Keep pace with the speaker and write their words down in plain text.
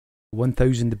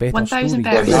1,000 better 1,000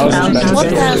 stories. better stories.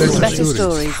 1,000 better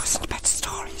stories. 1,000 better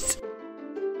stories.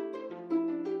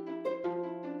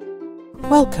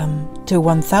 Welcome to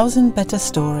 1,000 Better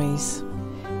Stories,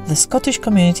 the Scottish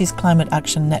Communities Climate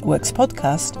Action Network's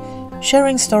podcast,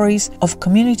 sharing stories of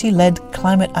community-led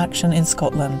climate action in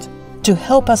Scotland to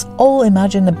help us all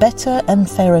imagine a better and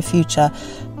fairer future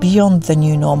beyond the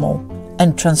new normal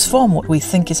and transform what we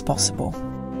think is possible.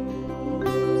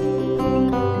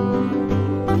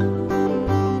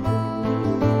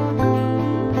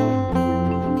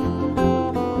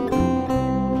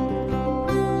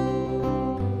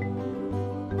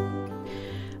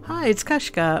 Hi, it's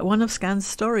Kaska, one of Scan's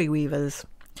story weavers.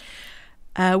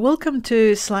 Welcome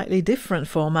to a slightly different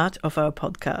format of our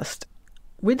podcast.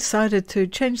 We decided to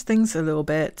change things a little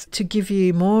bit to give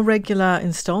you more regular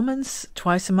installments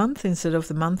twice a month instead of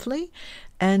the monthly,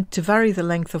 and to vary the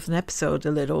length of an episode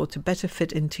a little to better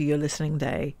fit into your listening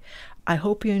day. I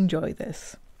hope you enjoy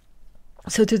this.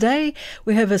 So today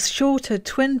we have a shorter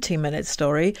 20-minute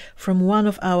story from one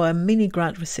of our mini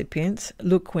grant recipients,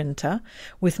 Luke Winter,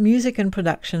 with music and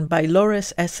production by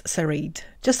Loris S. Sarid.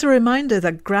 Just a reminder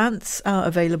that grants are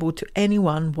available to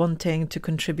anyone wanting to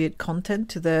contribute content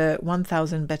to the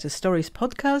 1,000 Better Stories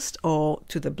podcast or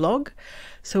to the blog.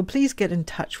 So please get in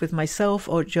touch with myself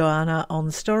or Joana on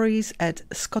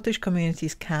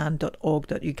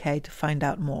stories@scottishcommunitiescan.org.uk to find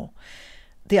out more.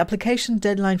 The application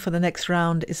deadline for the next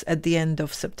round is at the end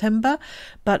of September,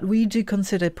 but we do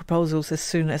consider proposals as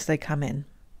soon as they come in.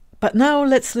 But now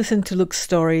let's listen to Luke's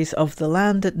stories of the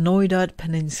land at Knoydart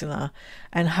Peninsula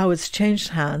and how it's changed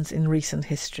hands in recent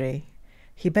history.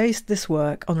 He based this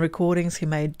work on recordings he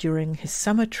made during his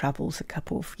summer travels a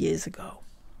couple of years ago.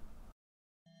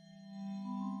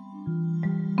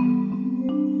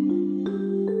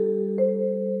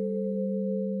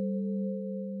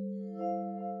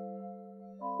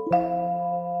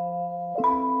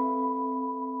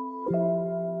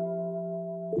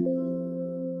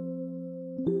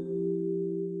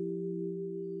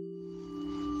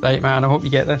 Right, man, I hope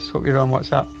you get this. Hope you're on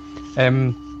WhatsApp.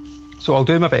 So I'll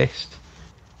do my best.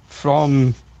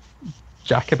 From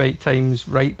Jacobite times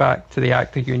right back to the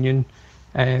Act of Union,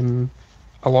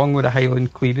 along with the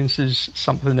Highland clearances,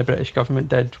 something the British government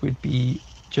did would be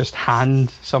just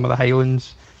hand some of the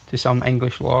Highlands to some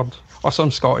English lord or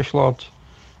some Scottish lord.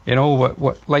 You know,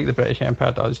 what like the British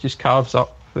Empire does, just carves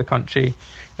up the country,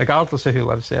 regardless of who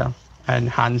lives there, and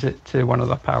hands it to one of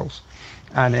their pals.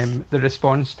 And the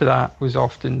response to that was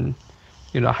often,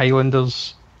 you know,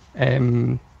 Highlanders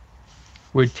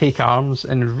would take arms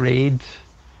and raid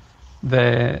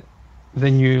the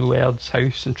new laird's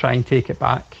house and try and take it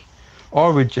back,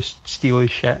 or would just steal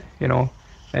his shit. You know,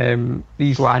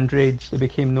 these land raids, they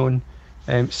became known,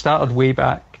 started way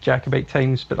back Jacobite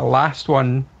times, but the last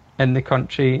one in the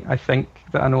country, I think,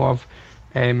 that I know of,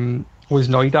 was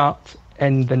Knoydart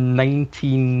in the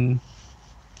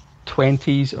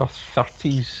 1920s or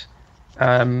 30s,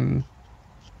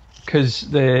 because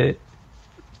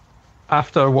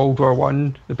after World War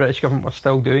I, the British government were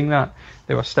still doing that.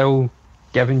 They were still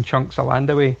giving chunks of land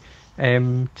away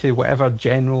to whatever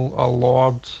general or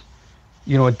lord,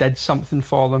 you know, did something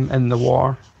for them in the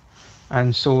war.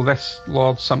 And so this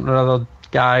lord something or other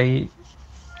guy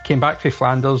came back to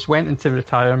Flanders, went into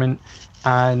retirement,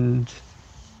 and,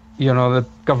 you know, the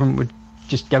government would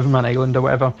just give him an island or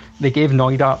whatever. They gave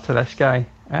Knoydart to this guy,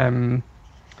 and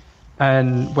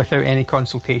without any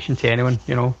consultation to anyone.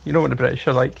 You know what the British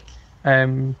are like.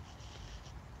 And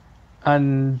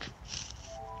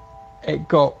it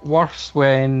got worse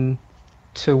when,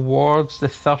 towards the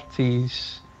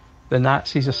 30s, the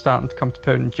Nazis are starting to come to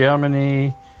power in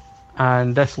Germany,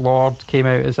 and this lord came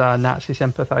out as a Nazi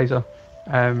sympathiser,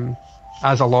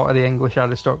 as a lot of the English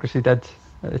aristocracy did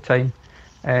at the time.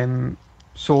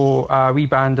 So a wee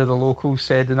band of the locals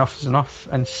said enough is enough,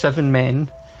 and 7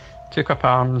 men took up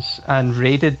arms and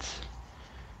raided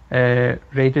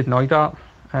Knoydart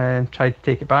and tried to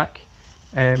take it back,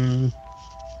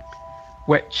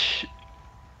 which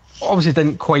obviously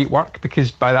didn't quite work,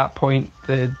 because by that point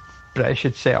the British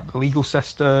had set up the legal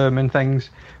system and things,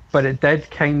 but it did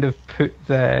kind of put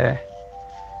the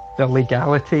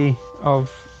legality of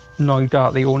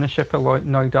Knoydart, the ownership of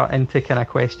Knoydart, into kind of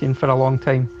question for a long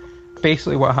time.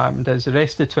 Basically what happened is, the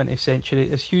rest of the 20th century,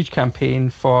 this huge campaign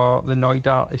for the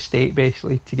Knoydart estate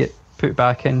basically to get put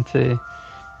back into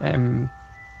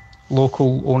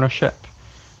local ownership,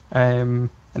 and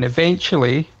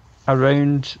eventually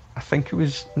around, I think it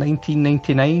was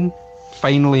 1999,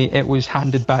 finally it was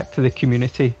handed back to the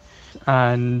community,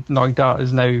 and Knoydart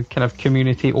is now kind of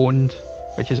community owned,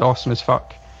 which is awesome as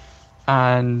fuck.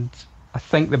 And I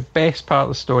think the best part of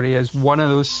the story is one of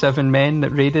those 7 men that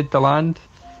raided the land,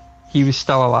 he was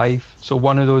still alive. So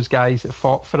one of those guys that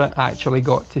fought for it actually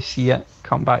got to see it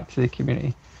come back to the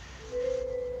community.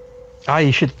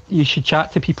 You should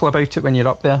chat to people about it when you're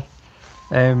up there.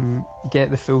 Get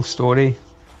the full story,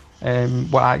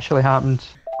 what actually happened.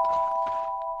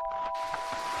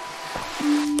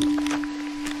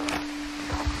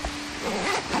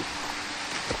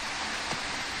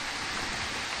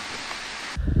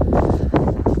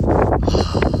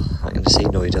 I can see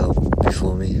Knoydart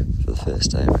before me for the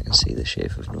first time. I can see the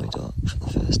shape of Knoydart for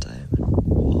the first time.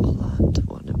 What a land,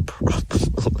 what an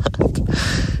improbable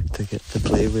land to get to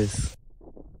play with.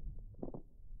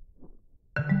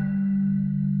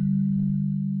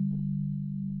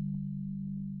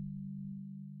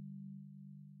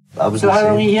 So how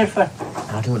long are you here for?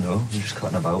 I don't know, I'm just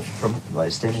cutting about from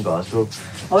staying in Glasgow.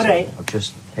 Alright. So I've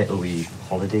just hit a wee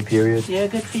holiday period. Yeah,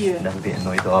 good for you. Never been to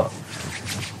Knoydart.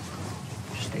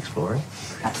 Just exploring.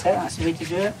 That's it, that's the way to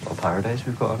do it. What a paradise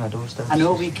we've got on our doorstep. I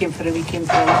know, we came for a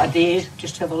lot of days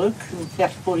just to have a look, and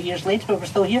 34 years later we're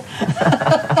still here.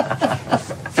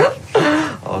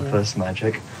 Oh, that's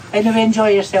magic. Anyway, enjoy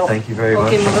yourself. Thank you very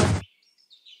much. Love.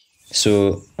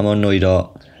 So I'm on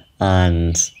Knoydart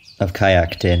and I've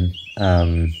kayaked in.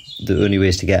 The only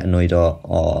ways to get to Knoydart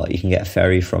are you can get a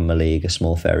ferry from Mallaig, a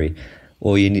small ferry,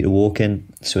 or you need to walk in.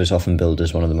 So it's often billed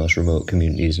as one of the most remote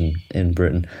communities in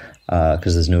Britain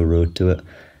because there's no road to it.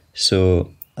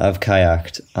 So I've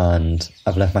kayaked and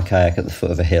I've left my kayak at the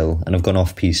foot of a hill and I've gone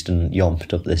off-piste and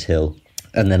yomped up this hill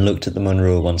and then looked at the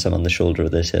Munro once I'm on the shoulder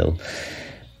of this hill.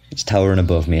 It's towering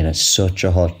above me and it's such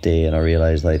a hot day and I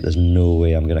realise there's no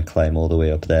way I'm going to climb all the way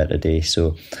up there today.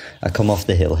 So I come off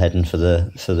the hill heading for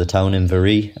the town in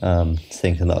Varee,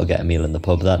 thinking that I'll get a meal in the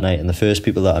pub that night. And the first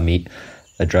people that I meet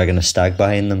are dragging a stag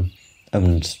behind them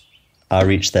and I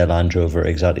reach their Land Rover at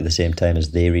exactly the same time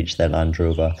as they reach their Land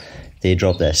Rover. They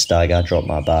drop their stag, I drop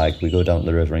my bag, we go down to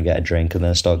the river and get a drink and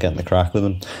then start getting the crack with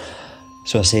them.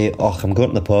 So I say, I'm going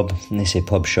to the pub, and they say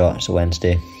pub shut, it's a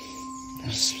Wednesday.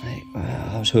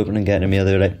 I was hoping and getting a meal.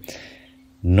 They were like,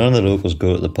 none of the locals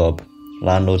go to the pub.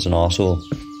 Landlord's an arsehole.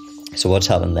 So what's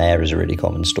happened there is a really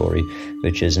common story,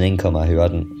 which is an incomer who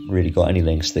hadn't really got any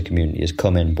links to the community has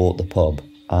come in, bought the pub,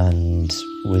 and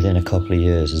within a couple of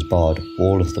years has barred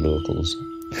all of the locals.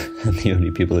 And the only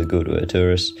people that go to it are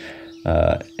tourists.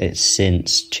 It's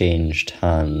since changed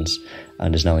hands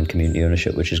and is now in community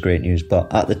ownership, which is great news.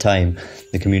 But at the time,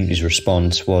 the community's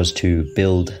response was to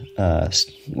build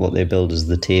what they build as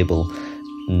the table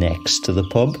next to the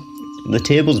pub. The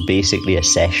table's basically a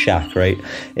sesh shack, right?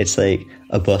 It's like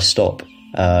a bus stop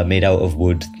made out of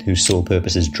wood whose sole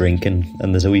purpose is drinking,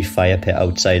 and there's a wee fire pit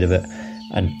outside of it,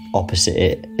 and opposite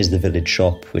it is the village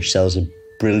shop, which sells a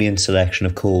brilliant selection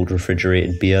of cold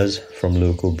refrigerated beers from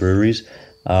local breweries.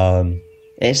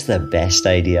 It's the best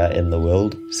idea in the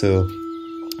world. So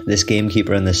this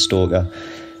gamekeeper and this stalker,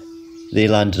 they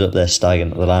landed up their stag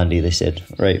into the landy. They said,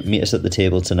 right, meet us at the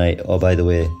table tonight, or by the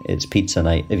way, it's pizza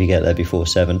night if you get there before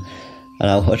 7. And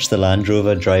I watched the Land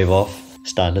Rover drive off,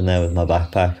 standing there with my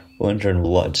backpack, wondering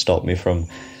what had stopped me from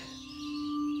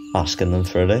asking them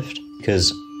for a lift,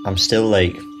 because I'm still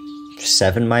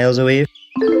 7 miles away.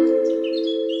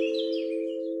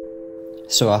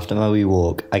 So after my wee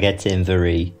walk, I get to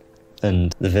Inveree,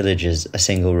 and the village is a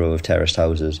single row of terraced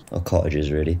houses, or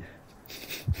cottages really.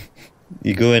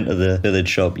 You go into the village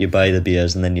shop, you buy the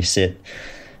beers, and then you sit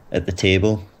at the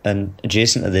table. And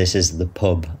adjacent to this is the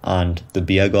pub and the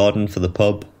beer garden for the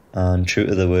pub. And true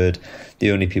to the word,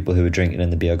 the only people who were drinking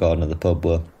in the beer garden of the pub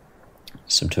were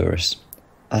some tourists.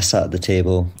 I sat at the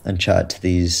table and chatted to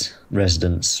these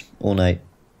residents all night.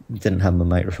 Didn't have my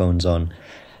microphones on.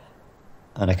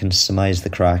 And I can surmise the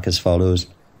crack as follows.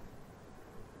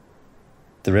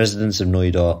 The residents of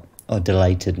Knoydart are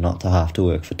delighted not to have to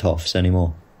work for toffs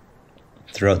anymore.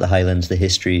 Throughout the Highlands, the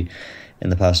history in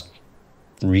the past,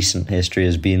 recent history,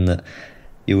 has been that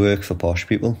you work for posh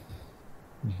people.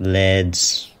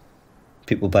 Lairds,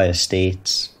 people buy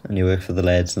estates, and you work for the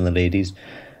lairds and the ladies.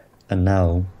 And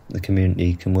now the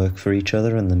community can work for each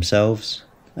other and themselves.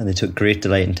 And they took great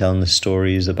delight in telling the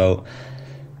stories about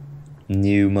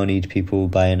new moneyed people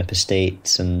buying up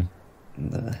estates and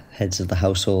the heads of the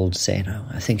household saying,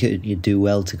 I think you'd do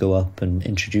well to go up and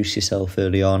introduce yourself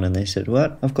early on. And they said,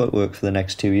 what? I've got to work for the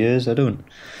next 2 years. I don't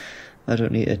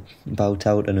need to bow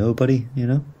out to nobody, you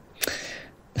know.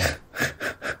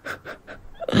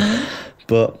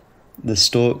 But the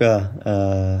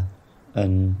stalker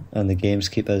and the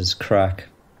gameskeeper's crack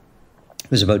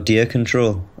was about deer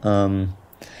control.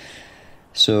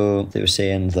 So they were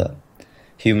saying that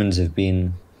humans have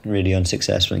been really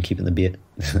unsuccessful in keeping the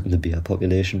the deer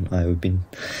population.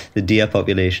 The deer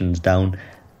population's down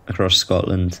across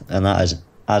Scotland, and that is,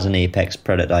 as an apex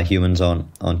predator, humans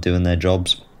aren't doing their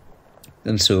jobs.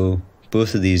 And so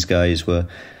both of these guys were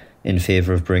in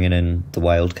favour of bringing in the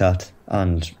wildcat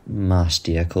and mass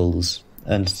deer culls.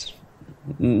 And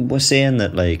we're saying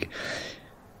that, like,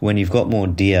 when you've got more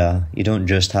deer, you don't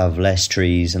just have less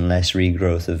trees and less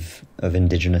regrowth of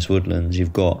indigenous woodlands.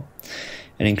 You've got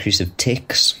an increase of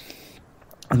ticks,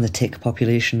 and the tick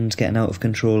population's getting out of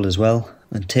control as well.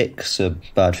 And ticks are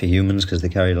bad for humans because they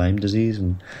carry Lyme disease.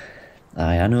 And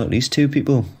I know at least 2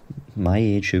 people my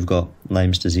age who've got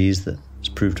Lyme's disease that's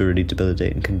proved a really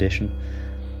debilitating condition.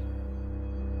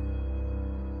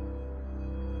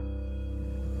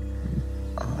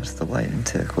 Oh, it's the white and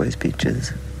turquoise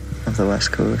beaches of the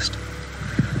west coast,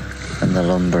 and the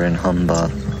lumbering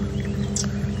humber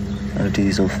of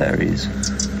diesel ferries,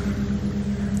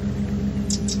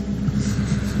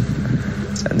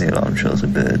 and the alarm shells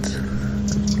of birds,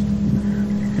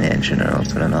 the engine are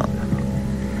opening up,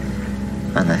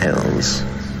 and the hills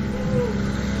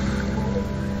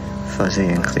fuzzy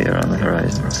and clear on the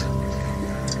horizons,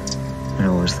 and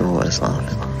always the water's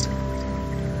laughing,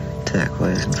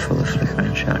 turquoise and full of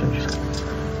flickering shadows.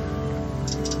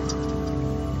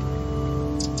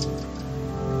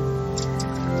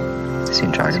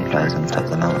 Seen dragonflies on top of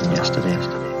the mountain yesterday.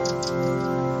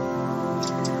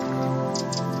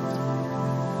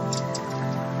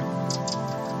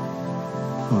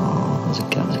 Oh, there's a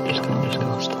gannet just going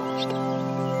across.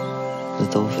 The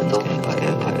dolphins came by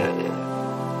earlier.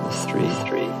 The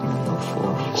 3 and the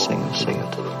 4 singing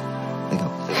to them. They go.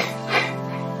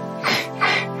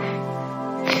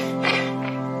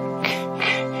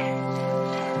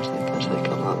 As they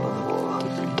come out of the water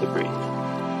to breathe.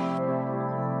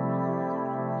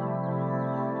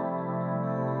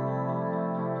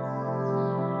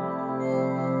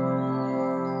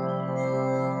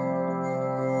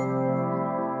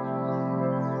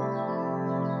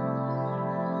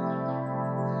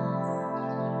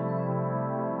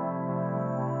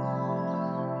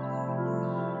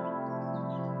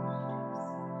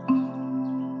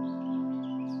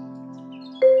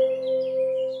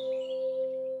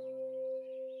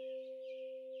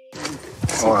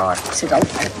 All right. He said,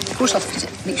 of course I'll fit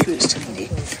it, make sure it's tidy.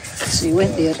 So he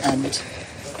went there and the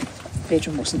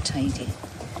bedroom wasn't tidy.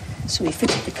 So he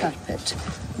fitted the carpet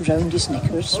round his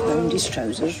knickers, round his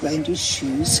trousers, round his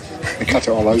shoes. He cut it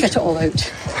all out. Cut it all out.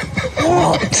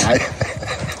 What?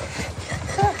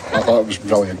 I thought it was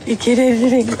brilliant. He did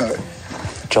everything.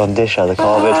 John Disher, the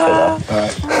carpet fitter.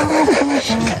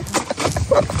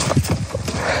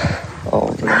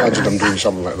 Oh, Imagine him doing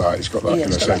something like that. He's got that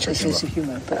kind of sense of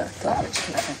humour. But I thought it was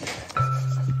quite funny.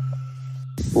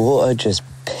 water just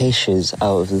pishes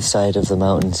out of the side of the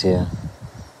mountains here.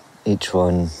 Each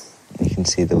one, you can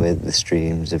see the way that the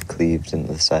streams have cleaved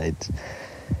into the sides,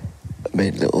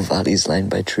 made little valleys lined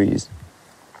by trees.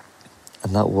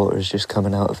 And that water is just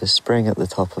coming out of a spring at the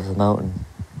top of the mountain,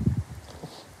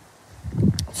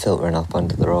 filtering up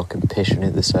under the rock and pishing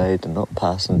out the side and not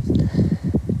passing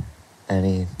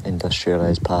any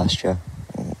industrialised pasture.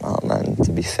 Oh man,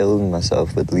 to be filling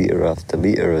myself with litre after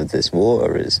litre of this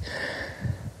water is...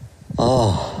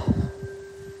 Oh,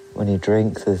 when you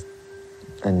drink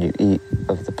and you eat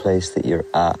of the place that you're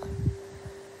at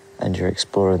and you're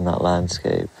exploring that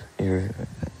landscape,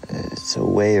 it's a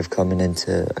way of coming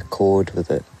into accord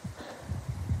with it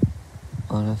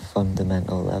on a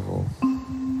fundamental level.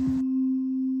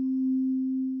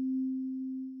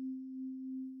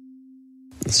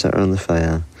 Sat around the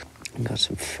fire and got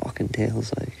some fucking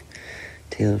tales like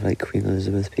Queen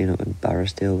Elizabeth being up in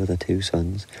Barrisdale with her 2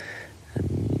 sons,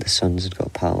 and the sons had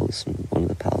got pals, and one of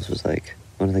the pals was like,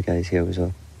 one of the guys here was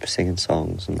up singing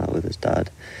songs and that with his dad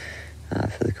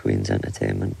for the Queen's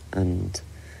entertainment, and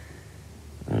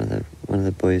one of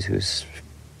the boys who was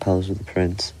pals with the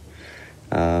Prince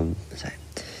was like,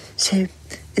 so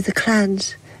the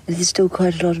clans, there's still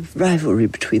quite a lot of rivalry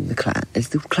between the clans. Is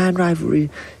the clan rivalry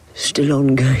still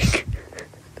ongoing?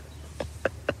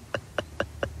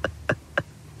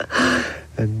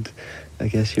 And I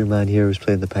guess your man here was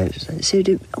playing the pipes. Like, so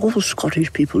do all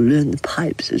Scottish people learn the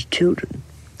pipes as children?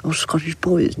 All Scottish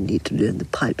boys need to learn the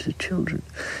pipes as children.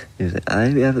 And he was like,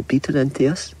 aye, we have it beaten into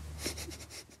us.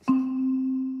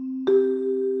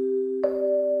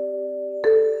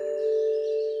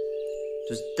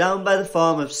 Just down by the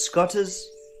farm of Scotters,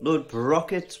 Lord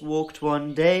Brocket walked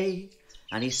one day,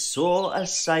 and he saw a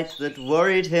sight that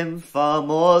worried him far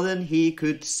more than he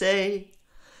could say.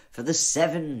 For the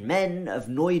 7 men of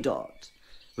Knoydart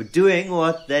were doing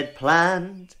what they'd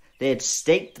planned. They had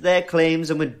staked their claims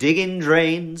and were digging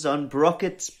drains on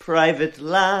Brocket's private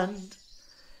land.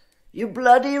 "You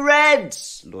bloody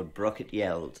Reds!" Lord Brocket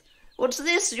yelled. "What's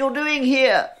this you're doing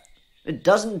here? It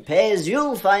doesn't pay as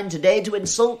you'll find today to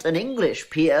insult an English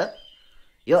peer.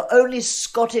 You're only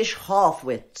Scottish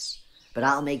half-wits, but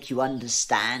I'll make you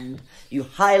understand. You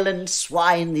Highland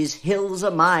swine, these hills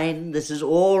are mine, this is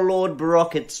all Lord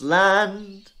Brocket's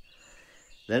land."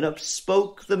 Then up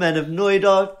spoke the men of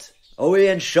Knoydart, "Away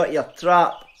and shut your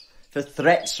trap. For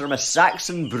threats from a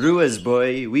Saxon brewer's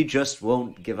boy, we just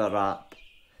won't give a rap.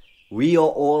 We are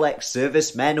all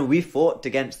ex-service men and we fought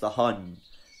against the Hun.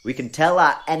 We can tell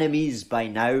our enemies by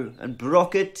now, and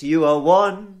Brocket, you are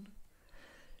one."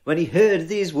 When he heard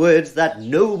these words, that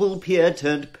noble peer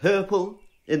turned purple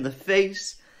in the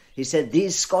face. He said,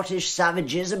 "These Scottish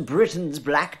savages are Britain's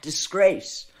black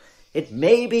disgrace. It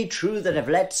may be true that I've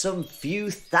let some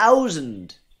few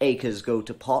thousand acres go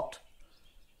to pot,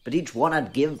 but each one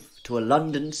I'd give to a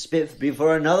London spiff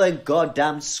before another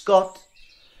goddamn Scot.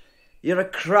 You're a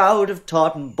crowd of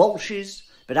tartan bolshes,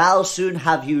 but I'll soon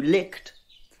have you licked.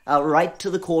 I'll write to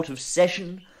the Court of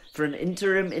Session for an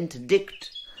interim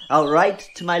interdict. I'll write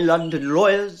to my London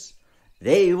lawyers.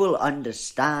 They will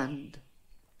understand."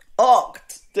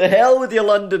 "Ocht! To hell with your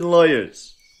London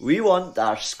lawyers. We want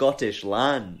our Scottish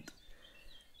land."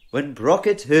 When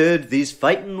Brocket heard these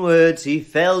fighting words, he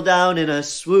fell down in a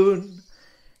swoon.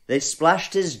 They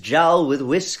splashed his jowl with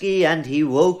whiskey, and he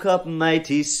woke up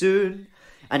mighty soon.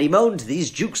 And he moaned,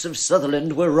 "These Dukes of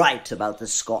Sutherland were right about the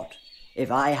Scot.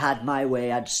 If I had my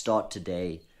way, I'd start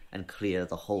today and clear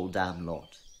the whole damn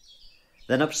lot."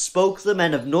 Then up spoke the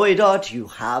men of Knoydart, "You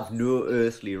have no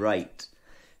earthly right,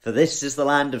 for this is the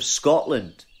land of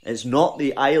Scotland, it's not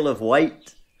the Isle of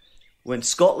Wight. When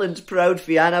Scotland's proud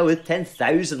Fianna with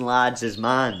 10,000 lads is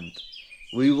manned,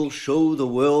 we will show the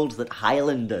world that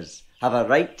Highlanders have a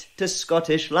right to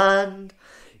Scottish land.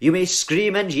 You may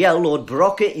scream and yell, Lord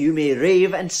Brocket, you may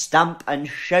rave and stamp and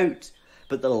shout,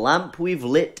 but the lamp we've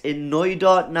lit in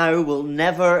Knoydart now will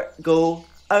never go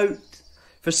out.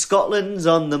 For Scotland's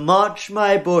on the march,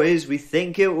 my boys, we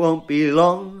think it won't be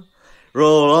long.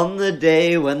 Roll on the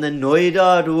day when the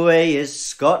Knoydart way is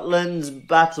Scotland's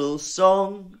battle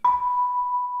song."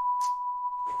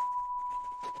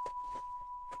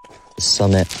 The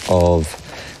summit of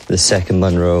the second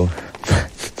Munro,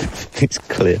 these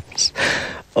cliffs,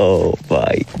 oh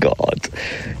my God.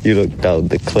 You look down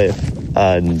the cliff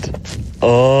and,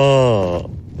 oh,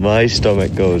 my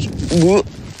stomach goes, whoop,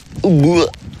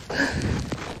 whoop.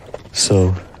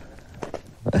 So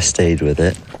I stayed with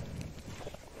it,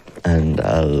 and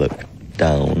I looked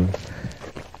down,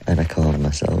 and I calmed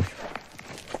myself.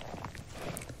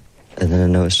 And then I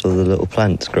noticed all the little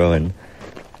plants growing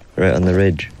right on the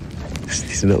ridge.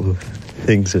 These little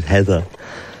things of heather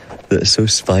that are so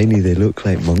spiny they look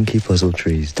like monkey puzzle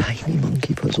trees, tiny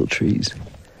monkey puzzle trees.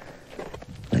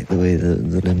 Like the way the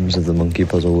limbs of the monkey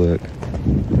puzzle work.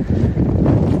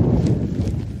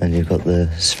 And you've got the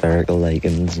spherical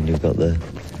lichens, and you've got the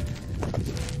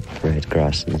red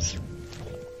grasses,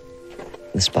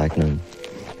 the sphagnum.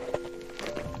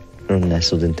 They're all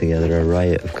nestled in together, a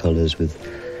riot of colours with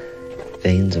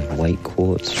veins of white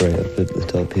quartz right up at the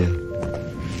top here.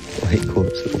 White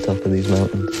quartz at the top of these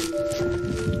mountains.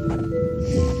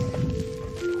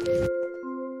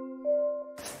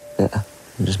 Yeah,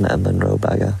 I just met a Munro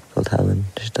bagger called Helen.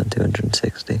 She's done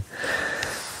 260.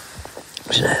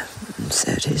 She's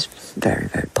 30s, very,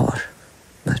 very posh.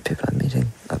 Most people I'm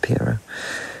meeting up here are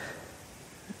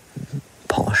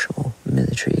posh or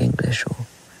military English or...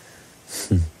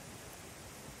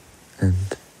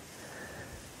 And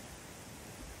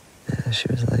yeah, she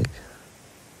was like,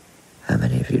 "How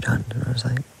many have you done?" And I was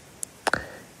like,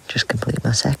 "Just complete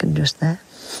my second just there."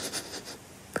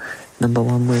 Number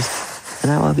one was an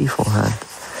hour beforehand.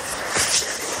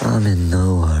 I'm in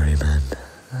no hurry, man.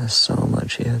 There's so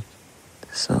much here.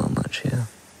 So much here.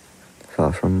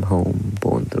 Far from home,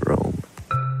 born to roam.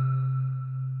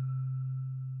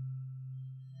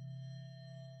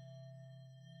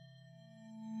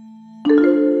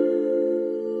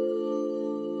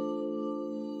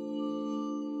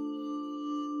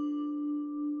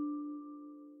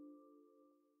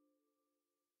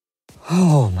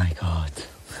 Oh my God.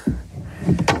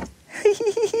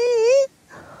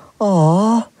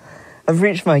 Oh, I've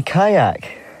reached my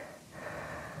kayak.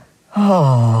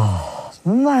 Oh,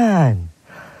 man.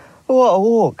 What a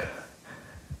walk.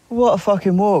 What a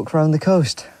fucking walk round the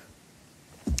coast.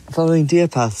 Following deer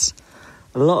paths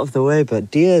a lot of the way,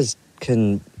 but deers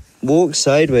can walk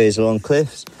sideways along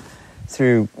cliffs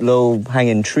through low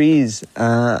hanging trees.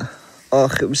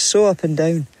 It was so up and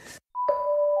down.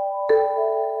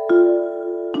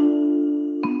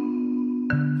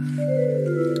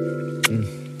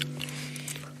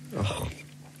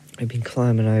 been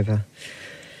climbing over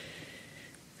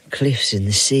cliffs in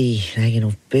the sea, hanging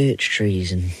off birch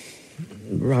trees and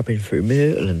rubbing through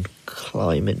myrtle and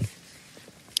climbing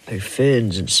through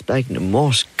ferns and sphagnum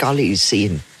moss gullies,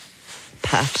 seeing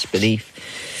paths beneath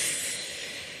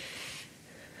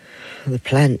the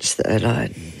plants that are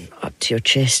like up to your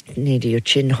chest, near to your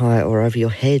chin height or over your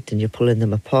head, and you're pulling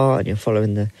them apart and you're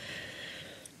following the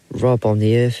rub on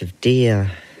the earth of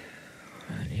deer.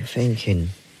 And you're thinking,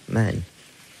 man,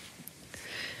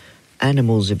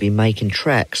 animals have been making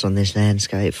tracks on this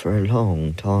landscape for a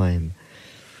long time.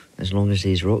 As long as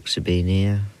these rocks have been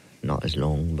here, not as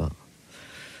long, but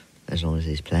as long as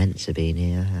these plants have been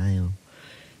here,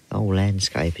 the whole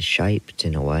landscape is shaped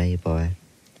in a way by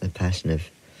the passing of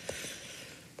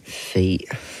feet.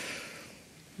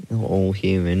 Not all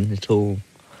human at all.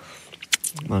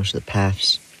 Most of the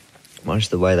paths, most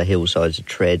of the way the hillsides are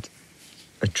trod,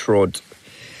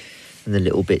 and the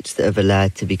little bits that have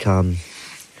allowed to become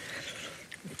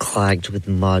clogged with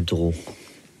mud, or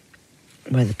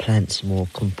where the plants are more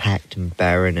compact and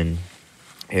barren, and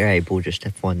you're able just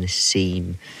to find this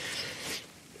seam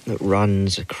that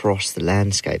runs across the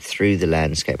landscape, through the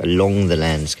landscape, along the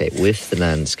landscape, with the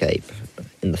landscape,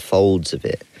 in the folds of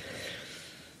it.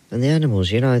 And the animals,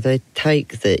 they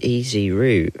take the easy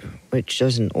route, which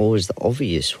isn't always the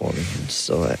obvious one. It's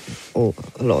like,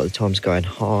 a lot of the times going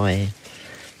high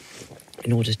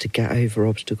in order to get over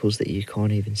obstacles that you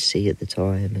can't even see at the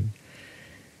time, and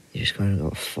you just kind of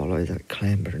got to follow that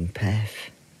clambering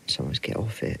path. Sometimes get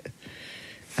off it,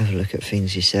 have a look at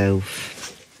things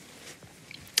yourself.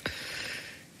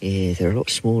 Yeah, they're a lot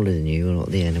smaller than you, a lot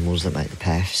of the animals that make the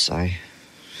path, so...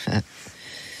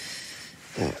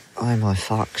 But oh my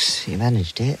fucks, you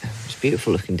managed it. It was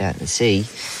beautiful looking down the sea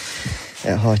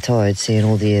at high tide, seeing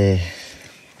all the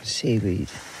seaweed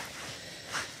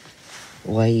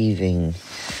waving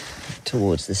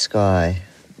towards the sky,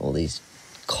 all these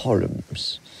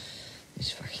columns,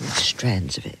 these fucking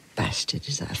strands of it. Bastard,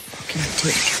 is that a fucking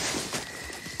tick?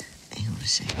 Hang on a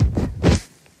second. What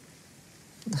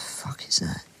the fuck is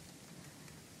that?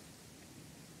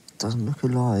 It doesn't look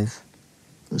alive.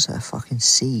 Looks like a fucking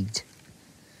seed.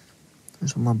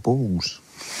 Those are my balls.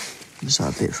 Looks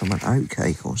like a bit from an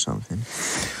oatcake or something.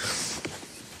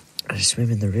 I just swim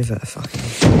in the river to fucking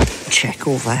check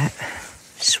all that.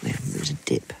 Swim, there's a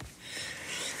dip.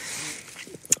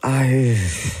 Oh.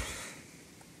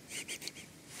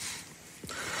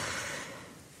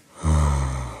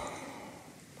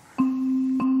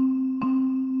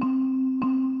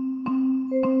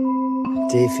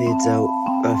 Day fades out,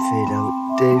 I fade out.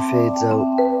 Day fades out,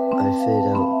 I fade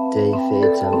out. Day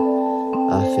fades out,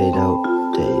 I fade out.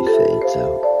 Day fades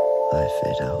out, I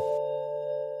fade out.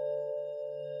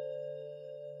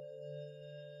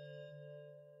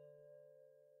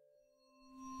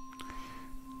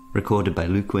 Recorded by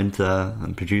Luke Winter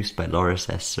and produced by Loris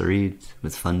S. Sarid,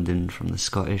 with funding from the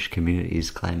Scottish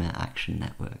Communities Climate Action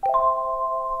Network.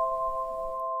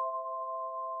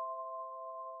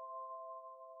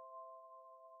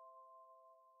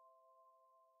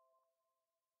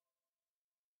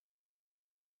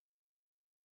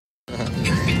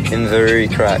 Inverurie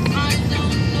Crack.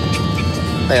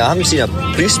 Hey, I haven't seen a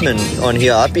policeman on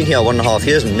here. I've been here 1.5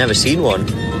 years and never seen one.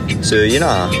 So,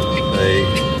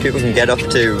 people can get up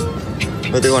to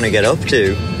what they want to get up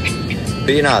to. But,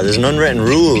 there's an unwritten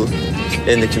rule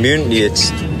in the community.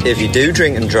 It's if you do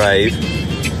drink and drive,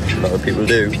 a lot of people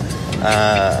do,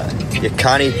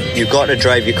 you've got to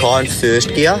drive your car in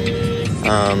first gear,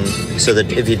 so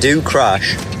that if you do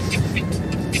crash,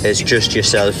 it's just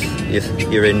yourself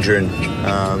you're injuring,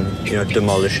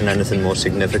 demolishing anything more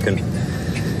significant.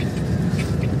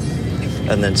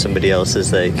 And then somebody else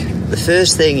is like, the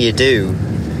first thing you do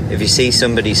if you see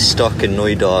somebody stuck in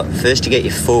Knoydart, first you get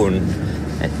your phone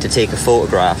to take a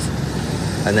photograph,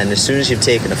 and then as soon as you've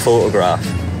taken a photograph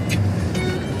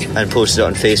and posted it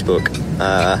on Facebook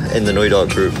in the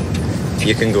Knoydart group,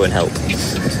 you can go and help.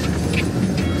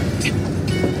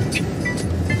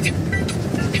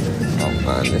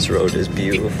 Man, this road is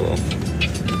beautiful.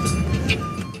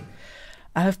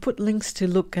 I have put links to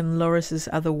Luke and Loris's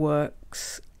other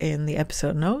works in the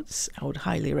episode notes. I would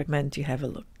highly recommend you have a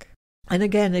look. And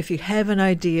again, if you have an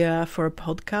idea for a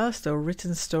podcast or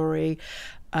written story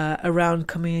around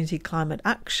community climate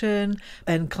action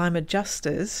and climate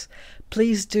justice,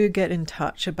 please do get in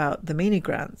touch about the mini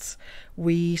grants.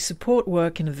 We support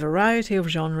work in a variety of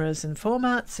genres and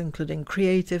formats, including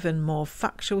creative and more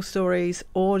factual stories,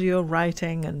 audio,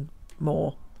 writing, and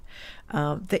more.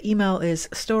 The email is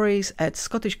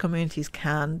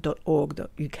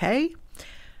stories@scottishcommunitiescan.org.uk.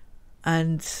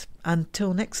 And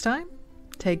until next time,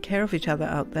 take care of each other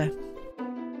out there.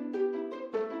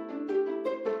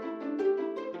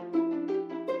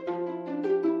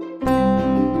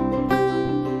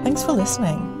 Thanks for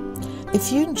listening.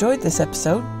 If you enjoyed this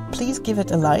episode, please give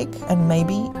it a like and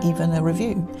maybe even a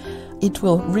review. It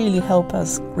will really help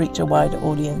us reach a wider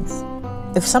audience.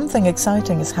 If something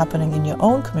exciting is happening in your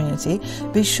own community,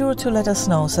 be sure to let us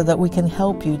know so that we can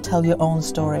help you tell your own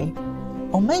story.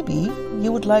 Or maybe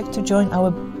you would like to join our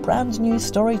brand new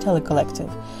Storyteller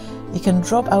Collective. You can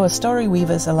drop our Story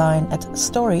Weavers a line at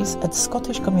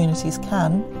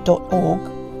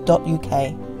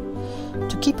stories@scottishcommunitiescan.org.uk.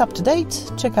 To keep up to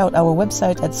date, check out our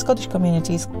website at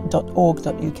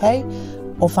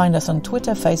scottishcommunities.org.uk or find us on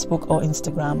Twitter, Facebook or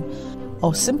Instagram,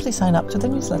 or simply sign up to the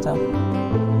newsletter.